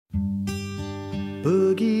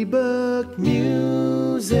Boogie Bug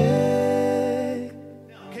Music.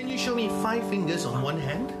 Now, can you show me 5 fingers on one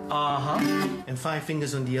hand? And 5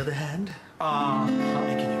 fingers on the other hand?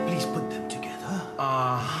 And can you please put them together?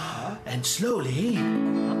 And slowly,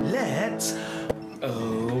 let's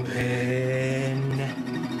open.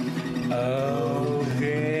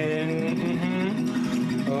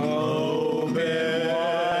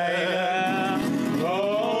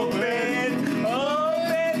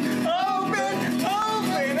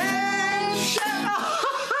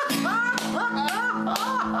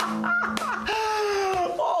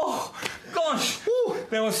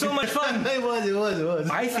 That was so much fun. It was.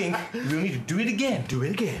 I think we'll need to do it again. Do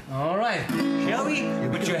it again. All right. Shall we?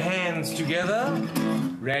 Put your hands together.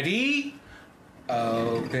 Ready?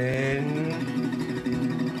 Open.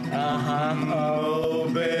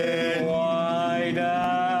 Open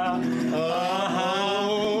wider.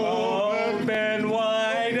 Open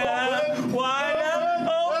wider. Wider.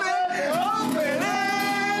 Open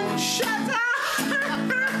and shut up.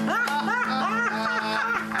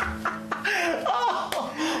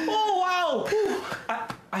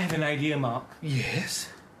 I have an idea, Mark. Yes.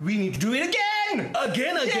 We need to do it again!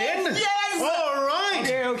 Again? Yes! All right.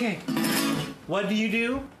 Okay. What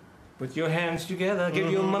do? Put your hands together. Get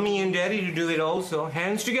your mummy and daddy to do it also.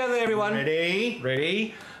 Hands together, everyone. Ready?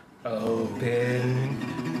 Ready? Open.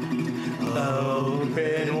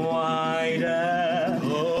 Open wider.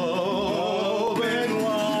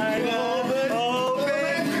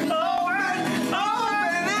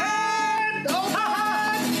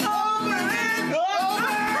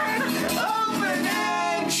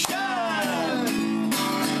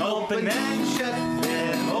 Open and shut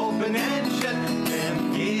them, open and shut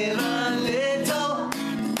them, give a little.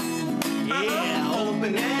 Yeah,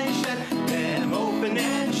 open and shut them, open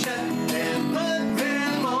and shut them, put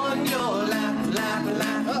them on your lap.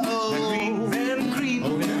 Creep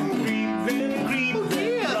them,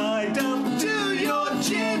 right up to your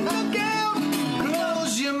chin. Look out,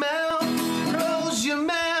 close your mouth,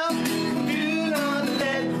 do not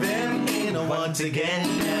let them in once again.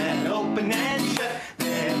 And open and shut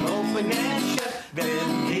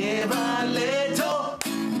them, give a little.